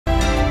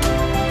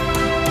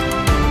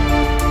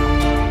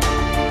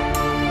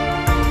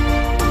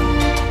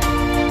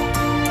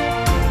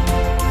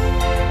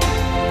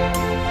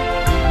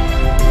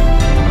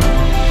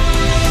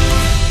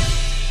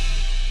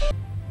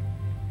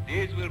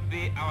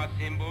our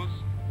symbols,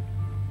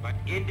 but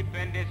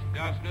independence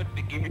does not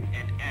begin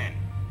and end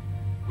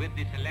with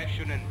this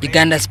election. And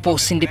Uganda's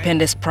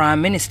post-independence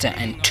Prime Minister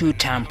and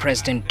two-term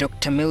President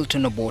Dr.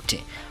 Milton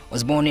Obote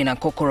was born in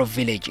Akokoro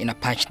village in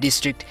Apache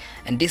District,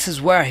 and this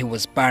is where he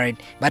was buried.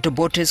 But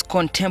Obote's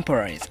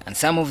contemporaries and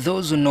some of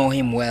those who know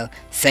him well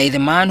say the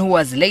man who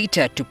was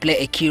later to play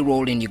a key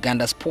role in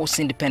Uganda's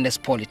post-independence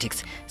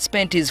politics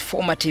spent his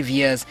formative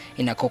years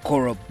in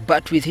Akokoro,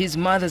 but with his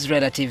mother's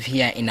relative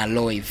here in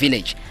Aloi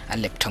village,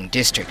 Alebtong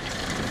District.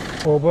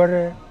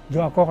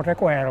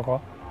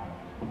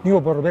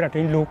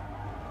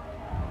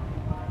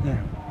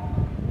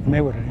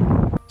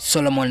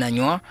 Solomon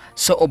Nanyoa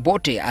saw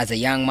Obote as a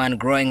young man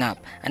growing up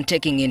and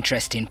taking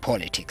interest in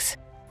politics.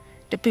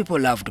 The people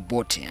loved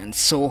Obote and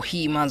saw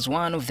him as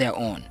one of their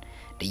own.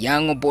 The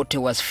young Obote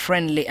was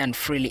friendly and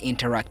freely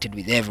interacted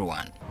with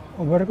everyone.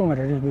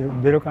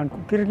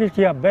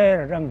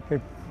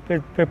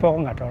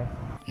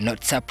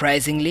 Not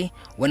surprisingly,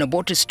 when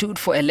Obote stood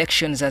for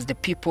elections as the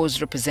people's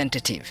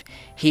representative,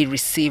 he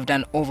received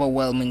an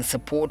overwhelming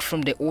support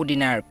from the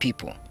ordinary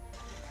people.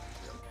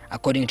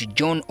 According to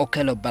John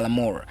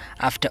Okello-Balamor,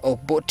 after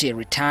Obote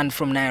returned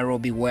from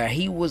Nairobi where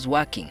he was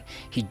working,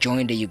 he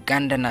joined the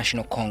Uganda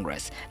National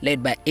Congress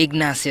led by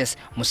Ignatius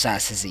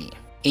Musasizi.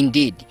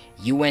 Indeed,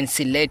 UNC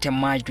later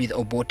merged with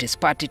Obote's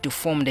party to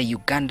form the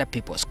Uganda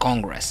People's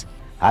Congress.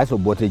 As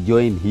Obote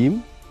joined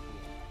him,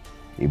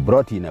 he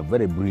brought in a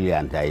very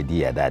brilliant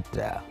idea that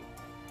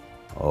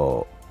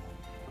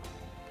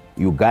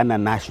Uganda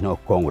National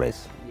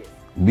Congress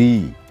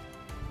be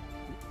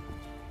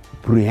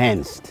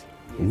prehensed.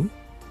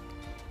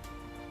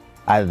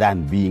 Other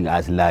than being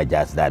as large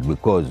as that,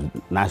 because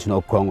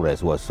National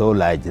Congress was so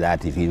large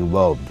that it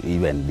involved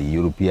even the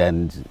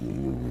Europeans,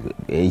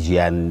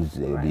 Asians,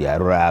 the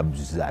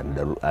Arabs,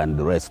 and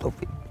the rest of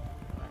it.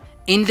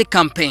 In the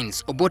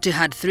campaigns, Obote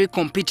had 3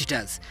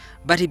 competitors,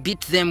 but he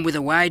beat them with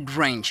a wide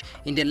range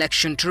in the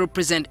election to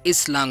represent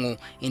East Lango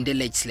in the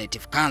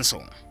Legislative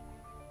Council.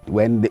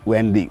 When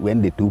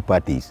the two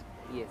parties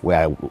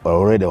were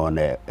already on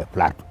a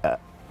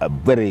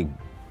very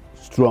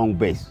strong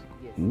base,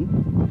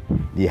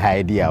 the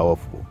idea of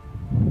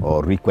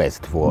or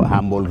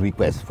humble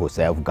request for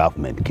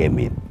self-government came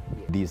in.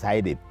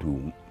 Decided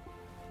to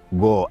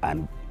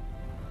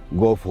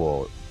go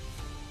for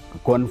a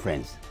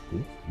conference.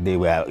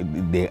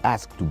 They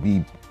asked to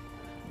be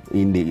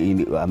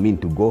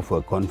to go for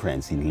a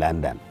conference in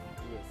London,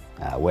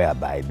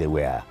 whereby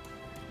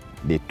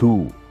the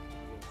two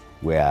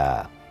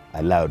were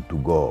allowed to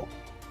go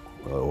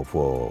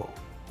for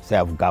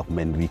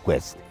self-government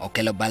request.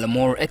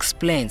 Okello-Balamor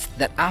explains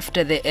that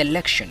after the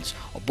elections,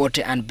 Obote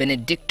and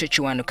Benedicto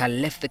Kiwanuka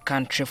left the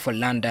country for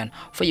London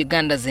for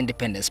Uganda's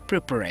independence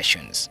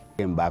preparations.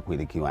 Came back with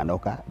the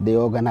Kiwanuka. They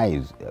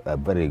organized a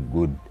very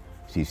good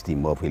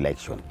system of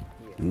election.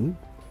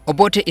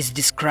 Obote is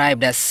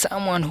described as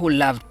someone who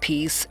loved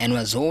peace and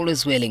was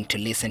always willing to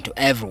listen to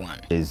everyone.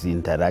 His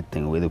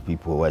interacting with the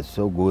people was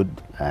so good,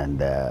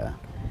 and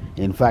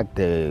in fact,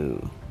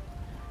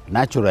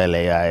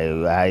 naturally,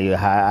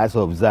 I as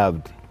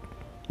observed,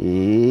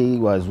 he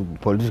was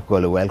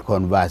politically well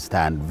conversed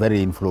and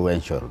very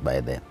influential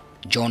by then.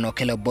 John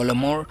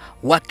Okello-Balamor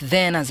worked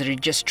then as a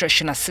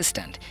registration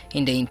assistant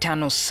in the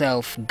internal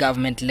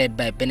self-government led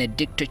by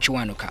Benedicto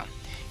Kiwanuka.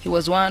 He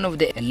was one of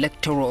the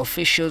electoral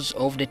officials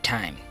of the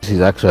time. This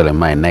is actually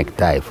my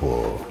necktie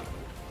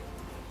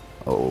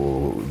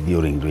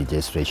during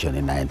registration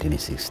in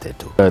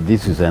 1962.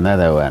 This is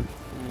another one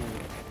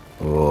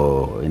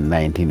in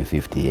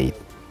 1958.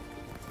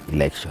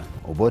 Election.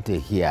 Obote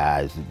here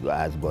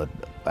has got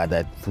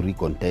other 3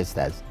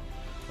 contestants,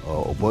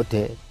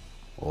 Obote,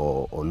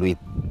 Oluit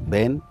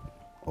Ben,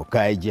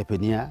 Okai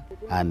Jepenia,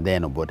 and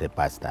then Obote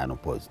passed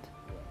unopposed.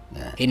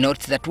 Yeah. He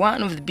notes that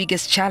one of the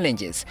biggest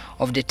challenges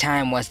of the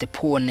time was the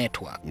poor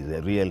network. It's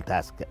a real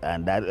task,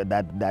 and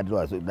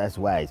that's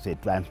why I say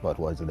transport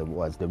was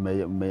the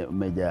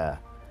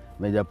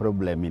major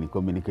problem in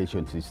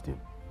communication system.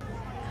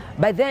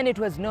 By then it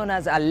was known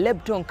as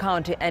Alebtong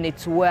County, and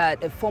it's where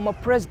the former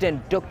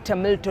president Dr.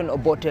 Milton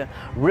Obote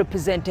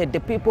represented the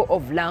people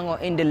of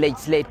Lango in the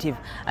Legislative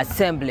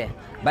Assembly.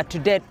 But to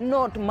date,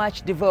 not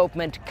much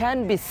development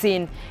can be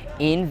seen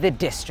in the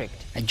district.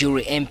 A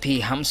jury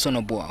MP Hamson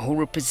Oboa, who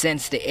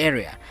represents the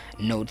area,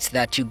 notes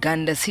that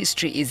Uganda's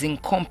history is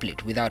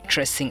incomplete without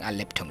tracing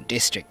Alebtong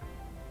District.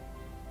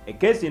 A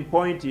case in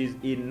point is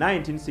in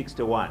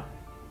 1961,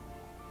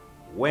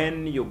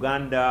 when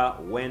Uganda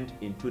went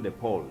into the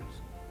polls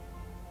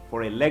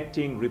for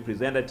electing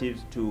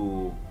representatives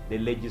to the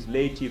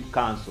Legislative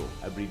Council,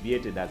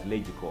 abbreviated as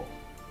LEGCO.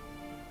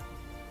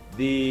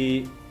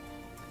 The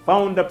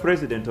founder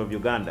president of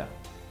Uganda,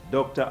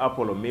 Dr.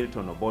 Apollo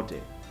Milton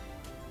Obote,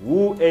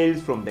 who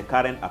hails from the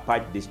current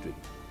Apache district,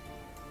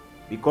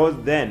 because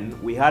then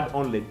we had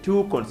only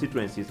 2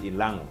 constituencies in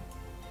Lango,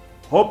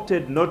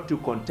 opted not to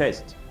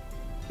contest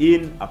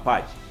in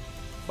Apache,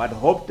 but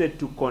opted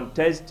to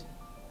contest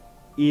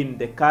in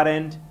the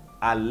current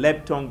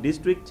Alebtong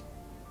District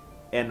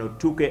and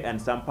Otuke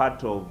and some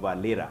part of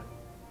Lira.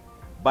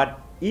 But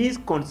his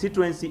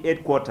constituency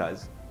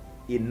headquarters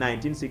in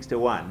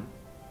 1961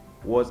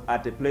 was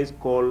at a place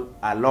called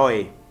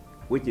Aloe,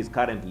 which is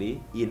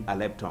currently in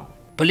Alebtong.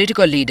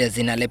 Political leaders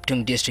in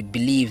Alebtong District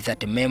believe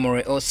that a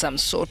memory or some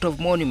sort of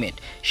monument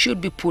should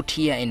be put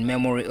here in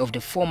memory of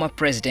the former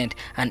president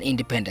and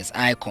independence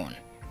icon.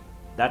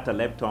 That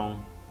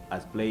Alebtong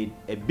has played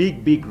a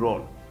big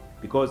role,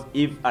 because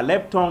if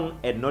Alebtong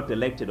had not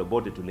elected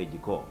Obote to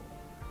LEGCO,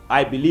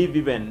 I believe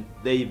even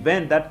the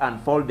event that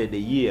unfolded a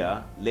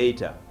year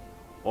later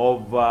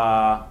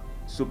of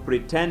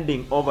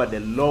superintending over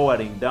the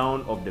lowering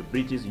down of the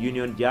British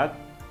Union Jack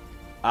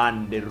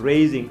and the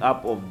raising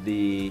up of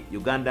the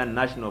Ugandan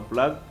national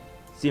flag,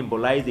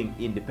 symbolizing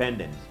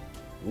independence,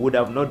 would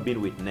have not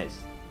been witnessed.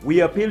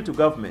 We appeal to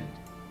government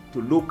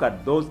to look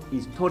at those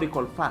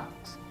historical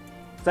facts,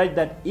 such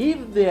that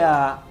if there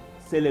are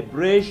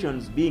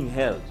celebrations being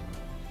held,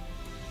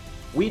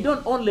 we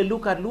don't only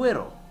look at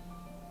Luero.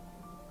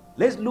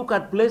 Let's look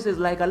at places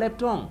like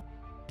Alebtong.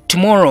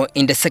 Tomorrow,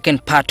 in the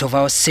second part of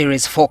our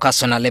series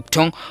Focus on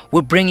Alebtong,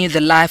 we'll bring you the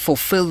life of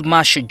Field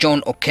Marshal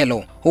John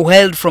Ochol, who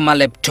hailed from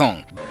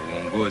Alebtong.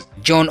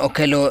 John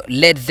Ochol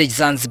led the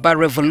Zanzibar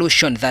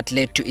Revolution that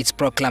led to its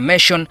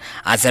proclamation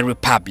as a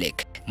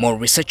republic.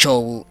 Maurice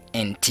Ochol,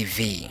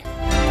 NTV.